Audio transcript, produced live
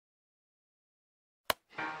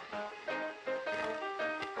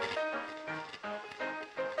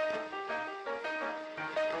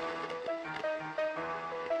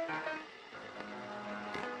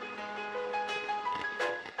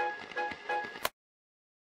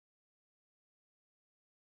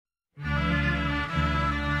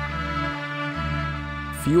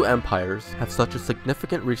Few empires have such a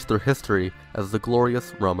significant reach through history as the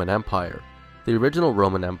glorious Roman Empire. The original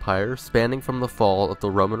Roman Empire, spanning from the fall of the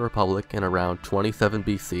Roman Republic in around 27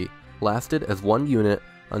 BC, lasted as one unit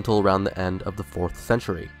until around the end of the 4th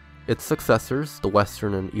century. Its successors, the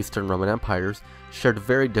Western and Eastern Roman Empires, shared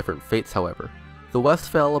very different fates, however. The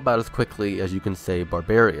West fell about as quickly as you can say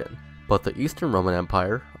barbarian, but the Eastern Roman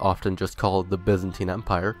Empire, often just called the Byzantine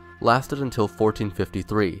Empire, lasted until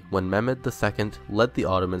 1453, when Mehmed II led the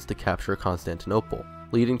Ottomans to capture Constantinople,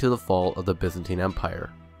 leading to the fall of the Byzantine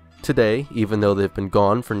Empire. Today, even though they've been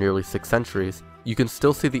gone for nearly 6 centuries, you can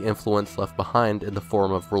still see the influence left behind in the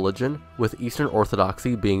form of religion, with Eastern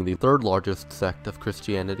Orthodoxy being the 3rd largest sect of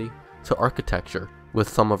Christianity, to architecture, with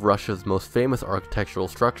some of Russia's most famous architectural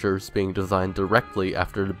structures being designed directly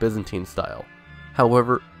after the Byzantine style.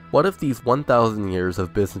 However, what if these 1,000 years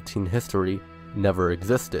of Byzantine history never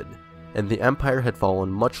existed, and the empire had fallen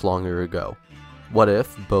much longer ago? What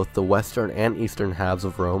if both the western and eastern halves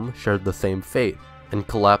of Rome shared the same fate, and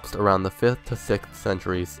collapsed around the 5th to 6th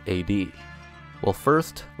centuries AD? Well,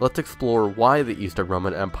 first, let's explore why the Eastern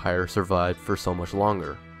Roman Empire survived for so much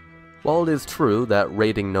longer. While it is true that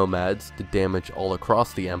raiding nomads did damage all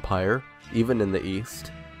across the empire, even in the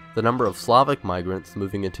east, the number of Slavic migrants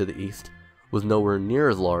moving into the east was nowhere near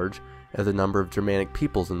as large as the number of Germanic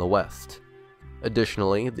peoples in the west.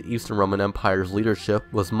 Additionally, the Eastern Roman Empire's leadership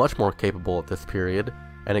was much more capable at this period,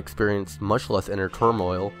 and experienced much less inner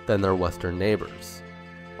turmoil than their western neighbors.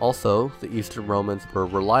 Also, the Eastern Romans were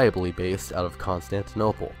reliably based out of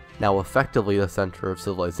Constantinople, now effectively the center of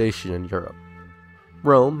civilization in Europe.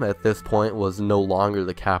 Rome, at this point, was no longer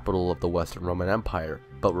the capital of the Western Roman Empire,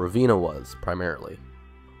 but Ravenna was, primarily.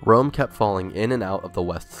 Rome kept falling in and out of the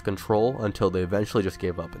West's control until they eventually just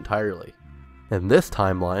gave up entirely. In this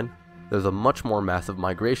timeline, there's a much more massive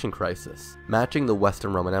migration crisis, matching the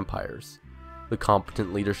Western Roman Empires. The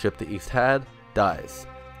competent leadership the East had dies,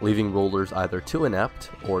 leaving rulers either too inept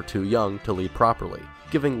or too young to lead properly,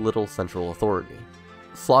 giving little central authority.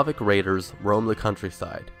 Slavic raiders roam the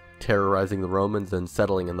countryside, terrorizing the Romans and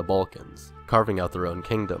settling in the Balkans, carving out their own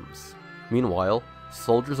kingdoms. Meanwhile,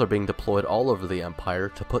 soldiers are being deployed all over the empire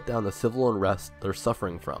to put down the civil unrest they're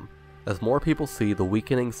suffering from, as more people see the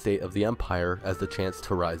weakening state of the empire as the chance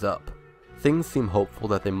to rise up. Things seem hopeful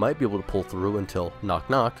that they might be able to pull through until, knock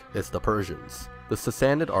knock, it's the Persians. The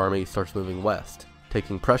Sassanid army starts moving west,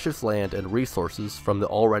 taking precious land and resources from the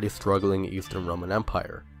already struggling Eastern Roman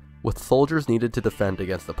Empire. With soldiers needed to defend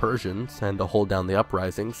against the Persians and to hold down the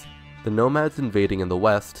uprisings, the nomads invading in the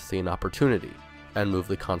west see an opportunity, and move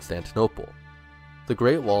to Constantinople. The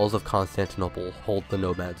Great Walls of Constantinople hold the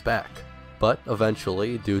nomads back, but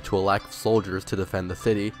eventually, due to a lack of soldiers to defend the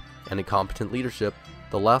city and incompetent leadership,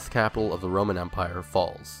 the last capital of the Roman Empire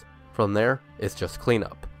falls. From there, it's just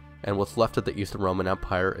cleanup, and what's left of the Eastern Roman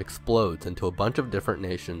Empire explodes into a bunch of different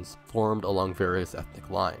nations formed along various ethnic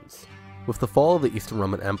lines. With the fall of the Eastern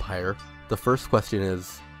Roman Empire, the first question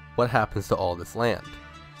is, what happens to all this land?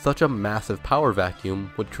 Such a massive power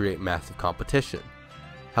vacuum would create massive competition.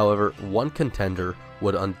 However, one contender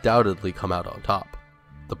would undoubtedly come out on top: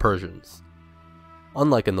 the Persians.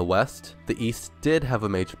 Unlike in the West, the East did have a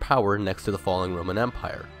major power next to the falling Roman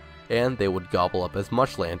Empire, and they would gobble up as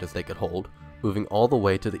much land as they could hold, moving all the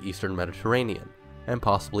way to the Eastern Mediterranean, and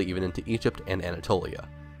possibly even into Egypt and Anatolia.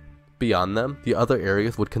 Beyond them, the other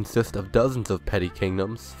areas would consist of dozens of petty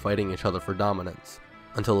kingdoms fighting each other for dominance,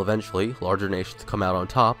 until eventually larger nations come out on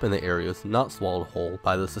top in the areas not swallowed whole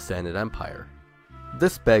by the Sassanid Empire.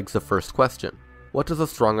 This begs the first question: what does a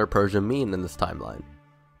stronger Persia mean in this timeline?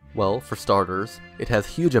 Well, for starters, it has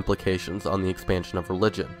huge implications on the expansion of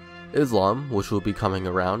religion. Islam, which will be coming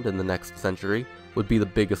around in the next century, would be the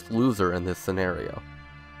biggest loser in this scenario.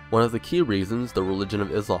 One of the key reasons the religion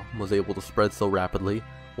of Islam was able to spread so rapidly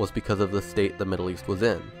was because of the state the Middle East was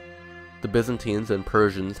in. The Byzantines and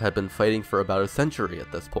Persians had been fighting for about a century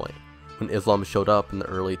at this point, when Islam showed up in the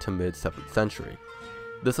early to mid 7th century.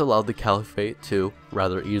 This allowed the Caliphate to,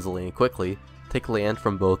 rather easily and quickly, take land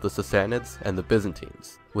from both the Sassanids and the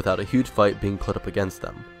Byzantines, without a huge fight being put up against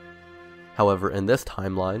them. However, in this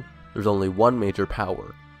timeline, there's only one major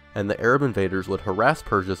power, and the Arab invaders would harass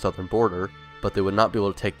Persia's southern border, but they would not be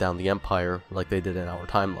able to take down the empire like they did in our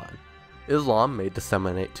timeline. Islam may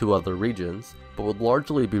disseminate to other regions, but would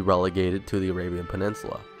largely be relegated to the Arabian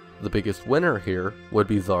Peninsula. The biggest winner here would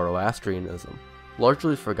be Zoroastrianism.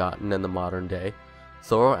 Largely forgotten in the modern day,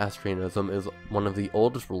 Zoroastrianism is one of the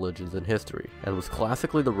oldest religions in history, and was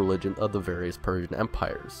classically the religion of the various Persian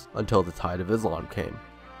empires, until the tide of Islam came.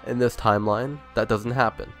 In this timeline, that doesn't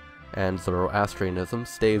happen, and Zoroastrianism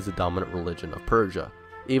stays the dominant religion of Persia.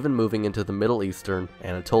 even moving into the Middle Eastern,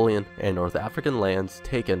 Anatolian, and North African lands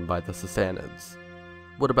taken by the Sassanids.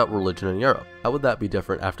 What about religion in Europe? How would that be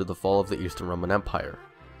different after the fall of the Eastern Roman Empire?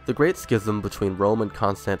 The Great Schism between Rome and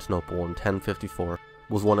Constantinople in 1054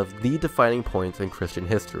 was one of the defining points in Christian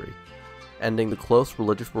history, ending the close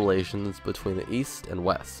religious relations between the East and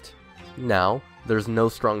West. Now, there's no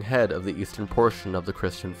strong head of the eastern portion of the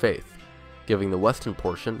Christian faith, giving the western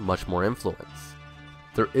portion much more influence.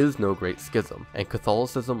 There is no Great Schism, and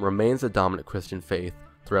Catholicism remains the dominant Christian faith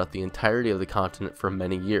throughout the entirety of the continent for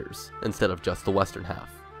many years, instead of just the western half.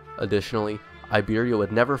 Additionally, Iberia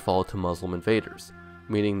would never fall to Muslim invaders,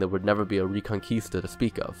 meaning there would never be a Reconquista to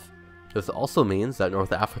speak of. This also means that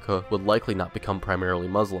North Africa would likely not become primarily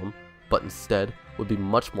Muslim, but instead would be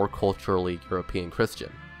much more culturally European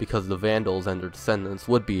Christian, because the Vandals and their descendants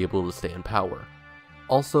would be able to stay in power.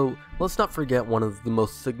 Also, let's not forget one of the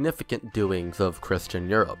most significant doings of Christian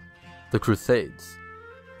Europe, the Crusades.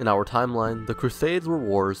 In our timeline, the Crusades were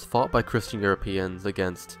wars fought by Christian Europeans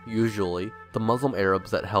against, usually, the Muslim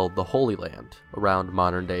Arabs that held the Holy Land, around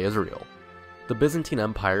modern-day Israel. The Byzantine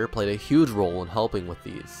Empire played a huge role in helping with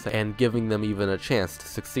these, and giving them even a chance to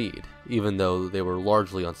succeed, even though they were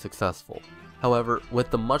largely unsuccessful. However,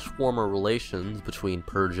 with the much warmer relations between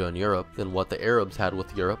Persia and Europe than what the Arabs had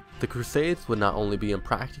with Europe, the Crusades would not only be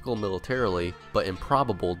impractical militarily, but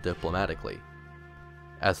improbable diplomatically.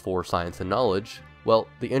 As for science and knowledge, well,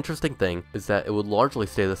 the interesting thing is that it would largely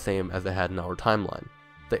stay the same as it had in our timeline.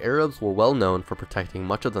 The Arabs were well known for protecting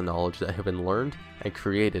much of the knowledge that had been learned and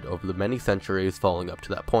created over the many centuries following up to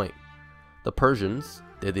that point. The Persians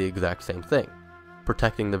did the exact same thing,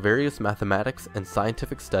 protecting the various mathematics and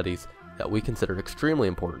scientific studies that we consider extremely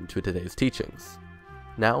important to today's teachings.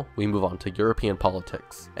 Now, we move on to European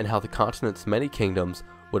politics, and how the continent's many kingdoms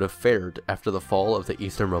would have fared after the fall of the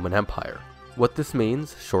Eastern Roman Empire. What this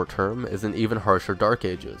means, short term, is an even harsher Dark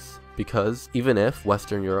Ages, because even if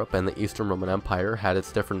Western Europe and the Eastern Roman Empire had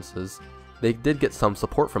its differences, they did get some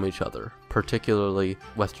support from each other, particularly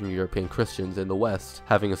Western European Christians in the West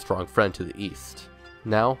having a strong friend to the East.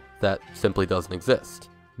 Now, that simply doesn't exist,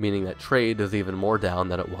 meaning that trade is even more down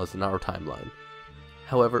than it was in our timeline.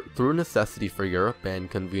 However, through necessity for Europe and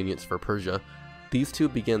convenience for Persia, these two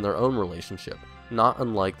begin their own relationship, not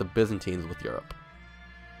unlike the Byzantines with Europe.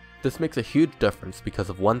 This makes a huge difference because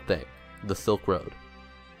of one thing, the Silk Road.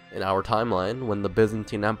 In our timeline, when the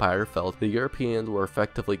Byzantine Empire fell, the Europeans were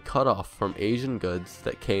effectively cut off from Asian goods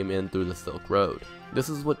that came in through the Silk Road. This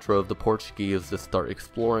is what drove the Portuguese to start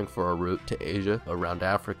exploring for a route to Asia around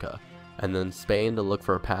Africa, and then Spain to look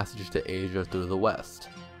for a passage to Asia through the west,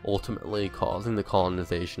 ultimately causing the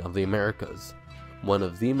colonization of the Americas, one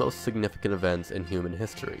of the most significant events in human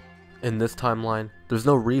history. In this timeline, there's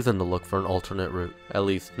no reason to look for an alternate route, at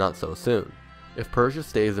least not so soon. If Persia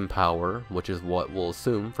stays in power, which is what we'll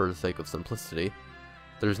assume for the sake of simplicity,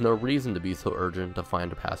 there's no reason to be so urgent to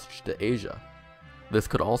find a passage to Asia. This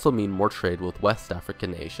could also mean more trade with West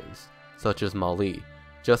African nations, such as Mali,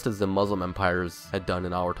 just as the Muslim empires had done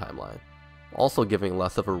in our timeline, also giving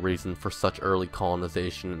less of a reason for such early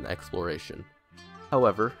colonization and exploration.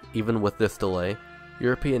 However, even with this delay,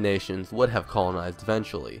 European nations would have colonized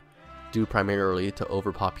eventually, due primarily to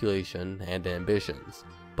overpopulation and ambitions,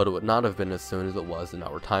 but it would not have been as soon as it was in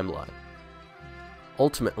our timeline.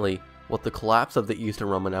 Ultimately, what the collapse of the Eastern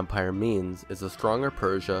Roman Empire means is a stronger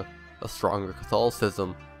Persia, a stronger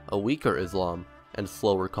Catholicism, a weaker Islam, and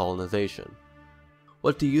slower colonization.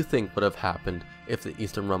 What do you think would have happened if the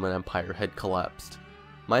Eastern Roman Empire had collapsed?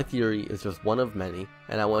 My theory is just one of many,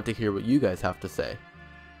 and I want to hear what you guys have to say.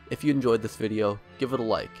 If you enjoyed this video, give it a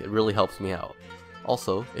like, it really helps me out.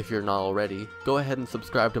 Also, if you're not already, go ahead and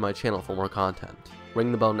subscribe to my channel for more content.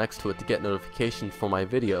 Ring the bell next to it to get notifications for my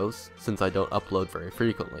videos, since I don't upload very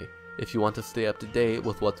frequently. If you want to stay up to date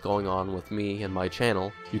with what's going on with me and my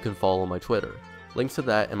channel, you can follow my Twitter. Links to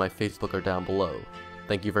that and my Facebook are down below.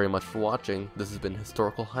 Thank you very much for watching. This has been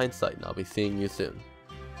Historical Hindsight, and I'll be seeing you soon.